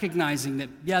recognizing that,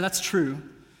 yeah, that's true,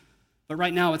 but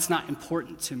right now it's not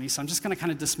important to me, so I'm just going to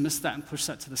kind of dismiss that and push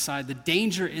that to the side. The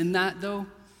danger in that, though,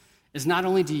 is not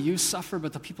only do you suffer,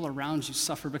 but the people around you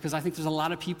suffer, because I think there's a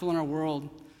lot of people in our world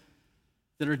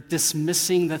that are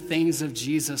dismissing the things of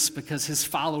Jesus because his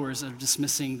followers are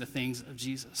dismissing the things of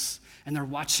Jesus. And they're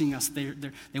watching us. They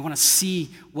want to see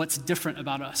what's different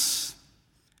about us.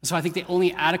 And so I think the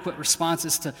only adequate response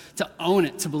is to own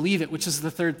it, to believe it, which is the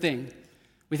third thing.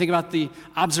 We think about the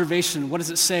observation, what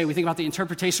does it say? We think about the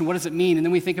interpretation, what does it mean? And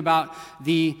then we think about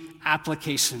the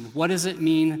application. What does it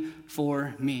mean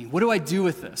for me? What do I do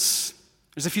with this?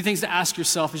 There's a few things to ask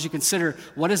yourself as you consider,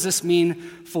 what does this mean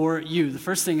for you? The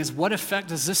first thing is, what effect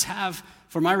does this have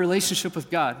for my relationship with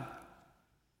God?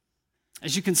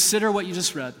 As you consider what you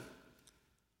just read,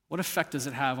 what effect does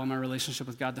it have on my relationship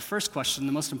with God? The first question,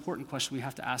 the most important question we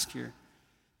have to ask here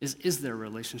is there a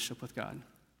relationship with God?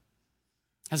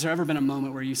 Has there ever been a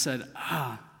moment where you said,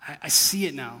 I see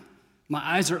it now. My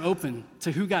eyes are open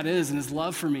to who God is and his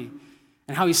love for me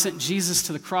and how he sent Jesus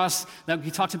to the cross that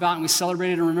we talked about and we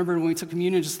celebrated and remembered when we took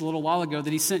communion just a little while ago,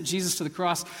 that he sent Jesus to the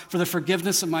cross for the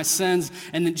forgiveness of my sins,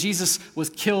 and that Jesus was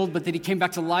killed, but that he came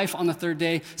back to life on the third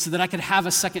day so that I could have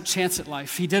a second chance at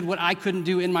life. He did what I couldn't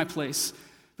do in my place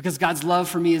because God's love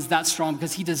for me is that strong,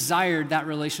 because he desired that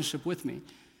relationship with me.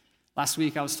 Last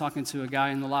week, I was talking to a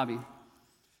guy in the lobby.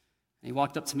 He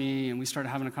walked up to me, and we started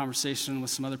having a conversation with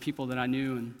some other people that I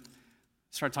knew, and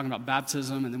started talking about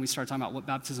baptism, and then we started talking about what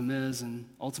baptism is, and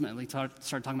ultimately started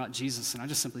talking about Jesus. And I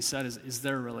just simply said, is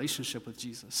there a relationship with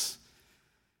Jesus?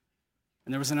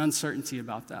 And there was an uncertainty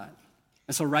about that.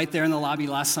 And so right there in the lobby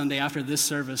last Sunday after this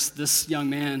service, this young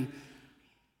man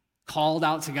called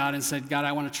out to God and said, God,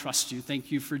 I want to trust you.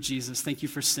 Thank you for Jesus. Thank you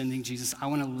for sending Jesus. I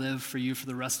want to live for you for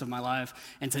the rest of my life.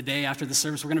 And today, after the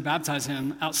service, we're going to baptize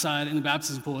him outside in the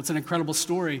baptism pool. It's an incredible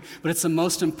story, but it's the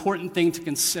most important thing to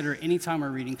consider anytime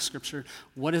we're reading Scripture.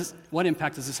 What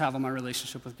impact does this have on my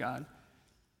relationship with God?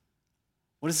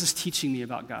 What is this teaching me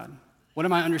about God? What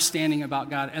am I understanding about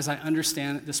God as I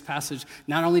understand this passage?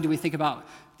 Not only do we think about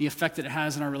the effect that it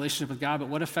has in our relationship with God, but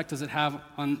what effect does it have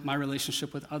on my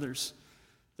relationship with others?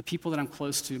 The people that I'm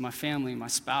close to, my family, my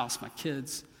spouse, my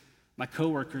kids, my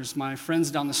coworkers, my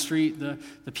friends down the street, the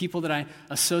people that I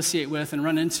associate with and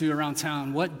run into around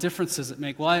town. What difference does it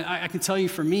make? Well, I can tell you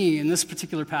for me, in this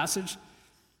particular passage,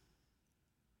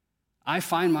 I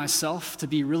find myself to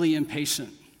be really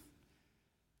impatient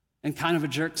and kind of a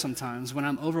jerk sometimes when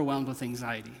I'm overwhelmed with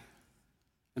anxiety.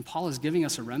 And Paul is giving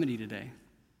us a remedy today.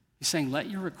 He's saying, let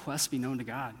your requests be known to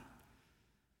God.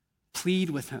 Plead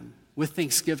with him with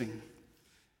thanksgiving.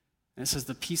 And it says,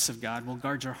 the peace of God will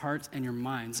guard your hearts and your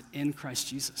minds in Christ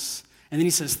Jesus. And then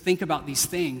he says, think about these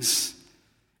things.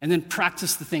 And then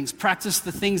practice the things. Practice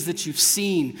the things that you've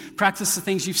seen. Practice the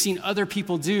things you've seen other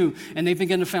people do, and they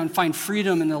begin to find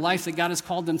freedom in the life that God has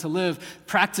called them to live.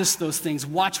 Practice those things.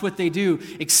 Watch what they do.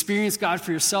 Experience God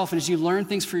for yourself. And as you learn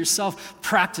things for yourself,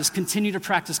 practice. Continue to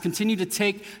practice. Continue to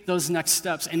take those next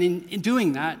steps. And in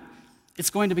doing that,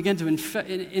 it's going to begin to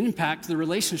impact the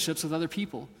relationships with other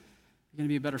people. You're going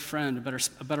to be a better friend,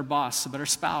 a better boss, a better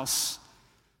spouse,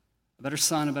 a better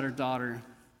son, a better daughter.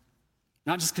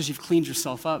 Not just because you've cleaned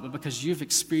yourself up, but because you've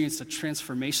experienced a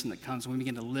transformation that comes when we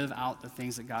begin to live out the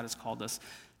things that God has called us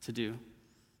to do.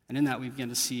 And in that, we begin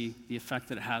to see the effect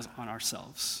that it has on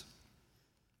ourselves.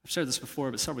 I've shared this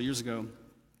before, but several years ago,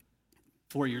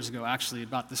 4 years ago actually,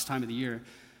 about this time of the year,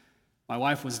 my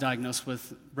wife was diagnosed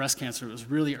with breast cancer. It was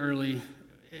really early.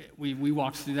 We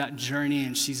walked through that journey,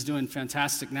 and she's doing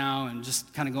fantastic now and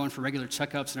just kind of going for regular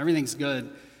checkups, and everything's good.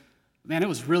 Man, it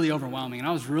was really overwhelming, and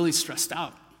I was really stressed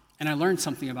out. And I learned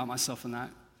something about myself in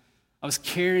that. I was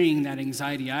carrying that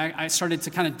anxiety. I started to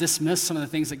kind of dismiss some of the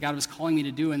things that God was calling me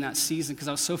to do in that season because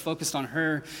I was so focused on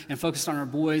her and focused on our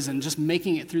boys and just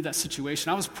making it through that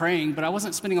situation. I was praying, but I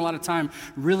wasn't spending a lot of time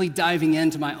really diving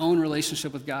into my own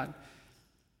relationship with God. And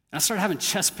I started having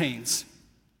chest pains.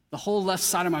 The whole left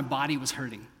side of my body was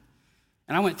hurting.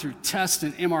 And I went through tests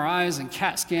and MRIs and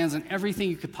CAT scans and everything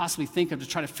you could possibly think of to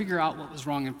try to figure out what was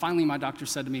wrong. And finally, my doctor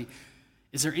said to me,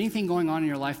 is there anything going on in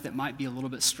your life that might be a little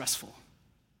bit stressful?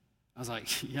 I was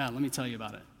like, yeah, let me tell you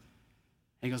about it. And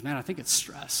he goes, man, I think it's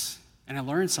stress. And I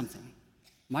learned something.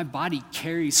 My body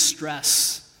carries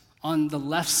stress on the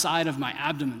left side of my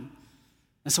abdomen.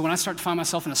 And so when I start to find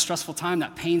myself in a stressful time,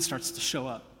 that pain starts to show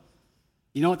up.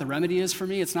 You know what the remedy is for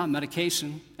me? It's not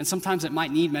medication. And sometimes it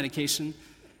might need medication,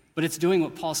 but it's doing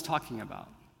what Paul's talking about.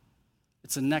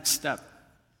 It's a next step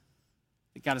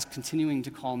that God is continuing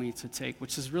to call me to take,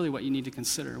 which is really what you need to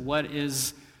consider. What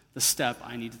is the step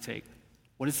I need to take?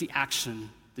 What is the action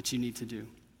that you need to do?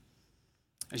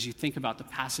 As you think about the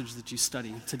passage that you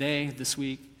study today, this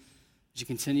week, as you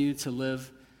continue to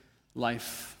live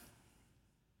life,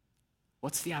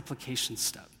 what's the application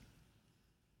step?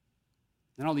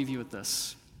 And I'll leave you with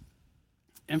this.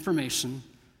 Information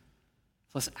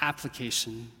plus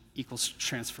application equals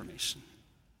transformation.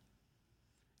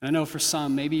 And I know for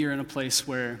some, maybe you're in a place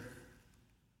where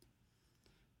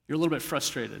you're a little bit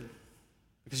frustrated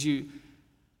because you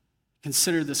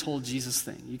consider this whole Jesus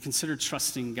thing. You consider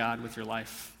trusting God with your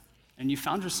life. And you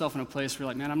found yourself in a place where you're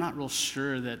like, man, I'm not real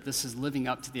sure that this is living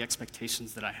up to the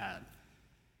expectations that I had.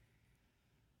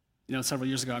 You know, several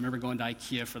years ago, I remember going to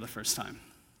IKEA for the first time.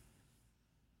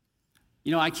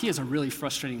 You know, IKEA is a really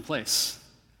frustrating place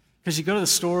because you go to the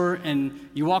store and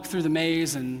you walk through the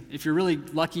maze, and if you're really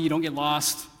lucky, you don't get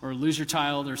lost or lose your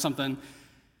child or something.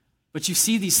 But you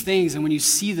see these things, and when you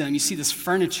see them, you see this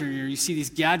furniture, or you see these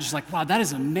gadgets, like, wow, that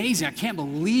is amazing. I can't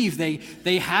believe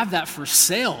they have that for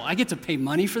sale. I get to pay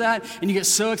money for that. And you get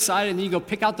so excited, and then you go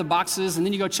pick out the boxes, and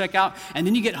then you go check out, and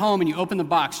then you get home, and you open the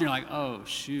box, and you're like, oh,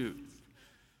 shoot.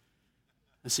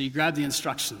 And so you grab the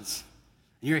instructions,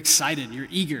 and you're excited, you're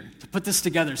eager to put this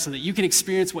together so that you can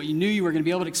experience what you knew you were going to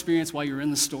be able to experience while you were in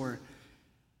the store.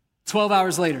 12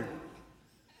 hours later,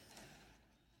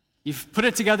 you've put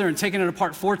it together and taken it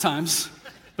apart 4 times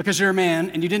because you're a man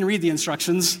and you didn't read the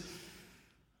instructions.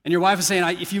 And your wife is saying,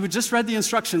 if you would just read the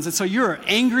instructions. And so you're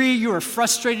angry, you are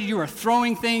frustrated, you are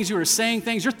throwing things, you are saying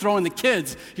things, you're throwing the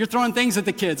kids, you're throwing things at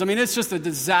the kids. I mean, it's just a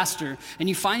disaster. And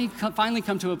you finally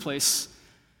come to a place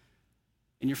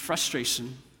in your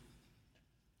frustration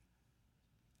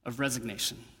of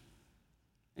resignation.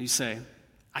 And you say,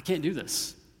 I can't do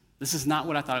this. This is not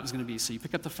what I thought it was going to be. So you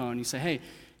pick up the phone, you say, hey,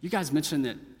 you guys mentioned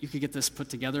that you could get this put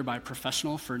together by a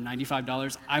professional for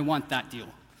 $95. I want that deal.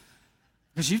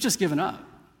 Because you've just given up.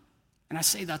 And I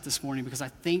say that this morning because I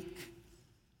think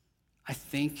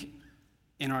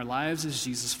in our lives as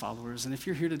Jesus followers, and if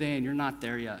you're here today and you're not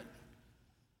there yet,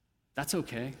 that's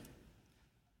okay.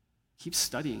 Keep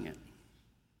studying it.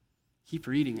 Keep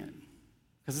reading it,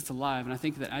 because it's alive. And I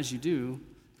think that as you do,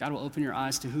 God will open your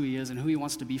eyes to who he is and who he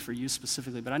wants to be for you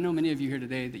specifically. But I know many of you here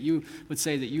today that you would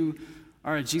say that you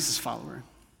are a Jesus follower.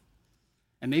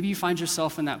 And maybe you find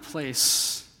yourself in that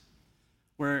place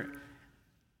where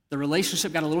the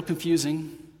relationship got a little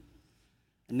confusing,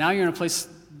 and now you're in a place,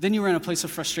 then you were in a place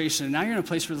of frustration, and now you're in a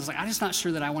place where it's like, I'm just not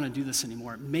sure that I want to do this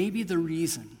anymore. Maybe the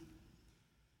reason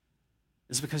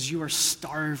is because you are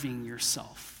starving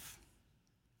yourself,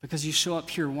 because you show up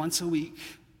here once a week,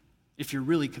 if you're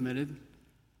really committed,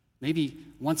 maybe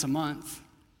once a month,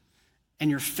 and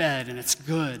you're fed, and it's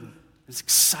good, it's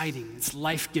exciting, it's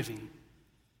life-giving.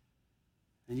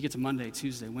 And you get to Monday,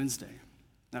 Tuesday, Wednesday,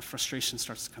 and that frustration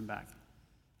starts to come back.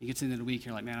 You get to the end of the week, and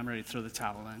you're like, man, I'm ready to throw the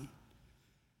towel in.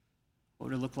 What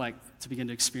would it look like to begin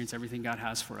to experience everything God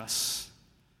has for us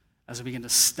as we begin to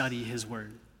study his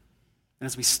word? And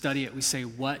as we study it, we say,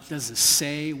 what does it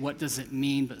say? What does it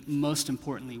mean? But most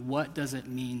importantly, what does it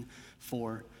mean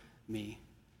for me?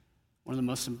 One of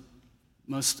the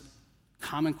most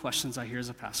common questions I hear as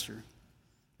a pastor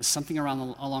is something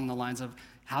along the lines of,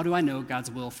 how do I know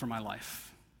God's will for my life?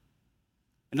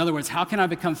 In other words, how can I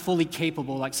become fully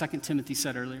capable, like 2 Timothy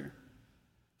said earlier,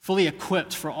 fully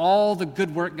equipped for all the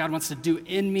good work God wants to do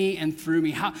in me and through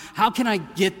me? How can I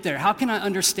get there? How can I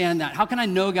understand that? How can I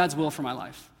know God's will for my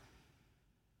life?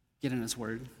 Get in his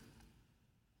word.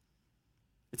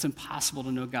 It's impossible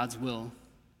to know God's will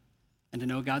and to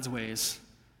know God's ways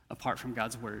apart from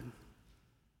God's word.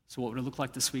 So what would it look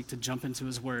like this week to jump into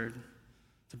his word,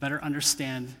 to better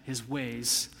understand his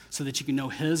ways so that you can know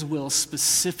his will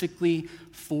specifically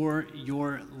for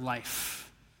your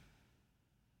life?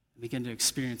 Begin to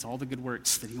experience all the good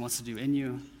works that he wants to do in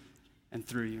you and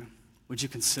through you. Would you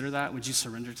consider that? Would you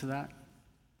surrender to that?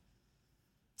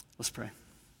 Let's pray.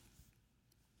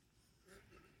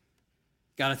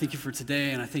 God, I thank you for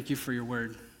today, and I thank you for your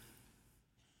word.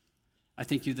 I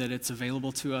thank you that it's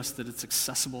available to us, that it's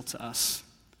accessible to us.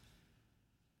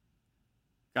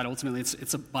 God, ultimately,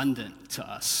 it's abundant to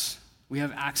us. We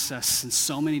have access in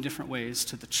so many different ways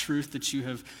to the truth that you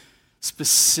have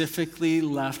specifically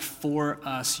left for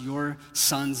us, your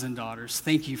sons and daughters.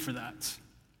 Thank you for that.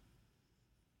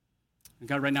 And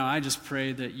God, right now, I just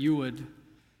pray that you would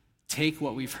take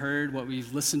what we've heard, what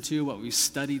we've listened to, what we've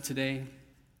studied today,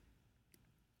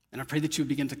 and I pray that you would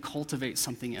begin to cultivate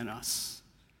something in us.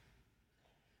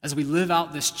 As we live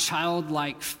out this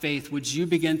childlike faith, would you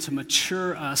begin to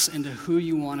mature us into who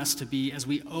you want us to be as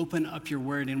we open up your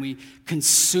word and we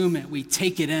consume it, we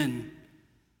take it in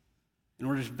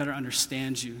order to better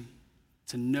understand you,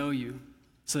 to know you,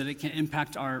 so that it can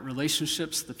impact our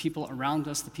relationships, the people around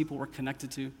us, the people we're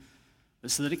connected to, but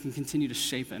so that it can continue to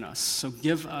shape in us. So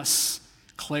give us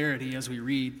clarity as we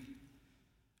read.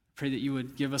 Pray that you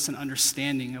would give us an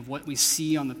understanding of what we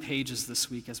see on the pages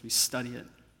this week as we study it.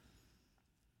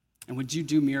 And would you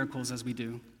do miracles as we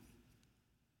do?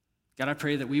 God, I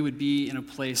pray that we would be in a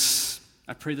place,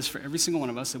 I pray this for every single one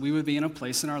of us, that we would be in a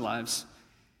place in our lives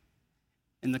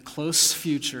in the close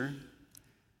future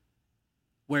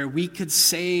where we could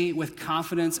say with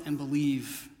confidence and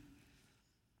believe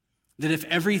that if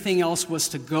everything else was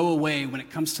to go away when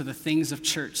it comes to the things of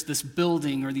church, this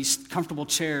building or these comfortable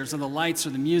chairs or the lights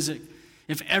or the music,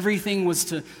 if everything was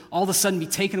to all of a sudden be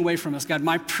taken away from us, God,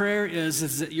 my prayer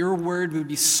is that your word would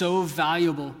be so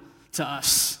valuable to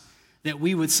us that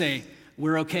we would say,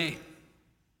 we're okay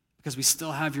because we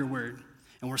still have your word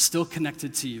and we're still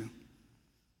connected to you.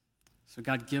 So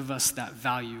God, give us that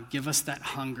value. Give us that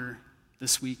hunger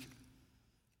this week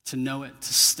to know it,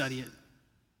 to study it,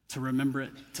 to remember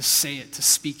it, to say it, to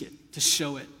speak it, to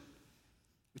show it.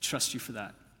 We trust you for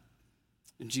that.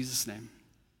 In Jesus' name,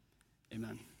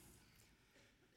 amen.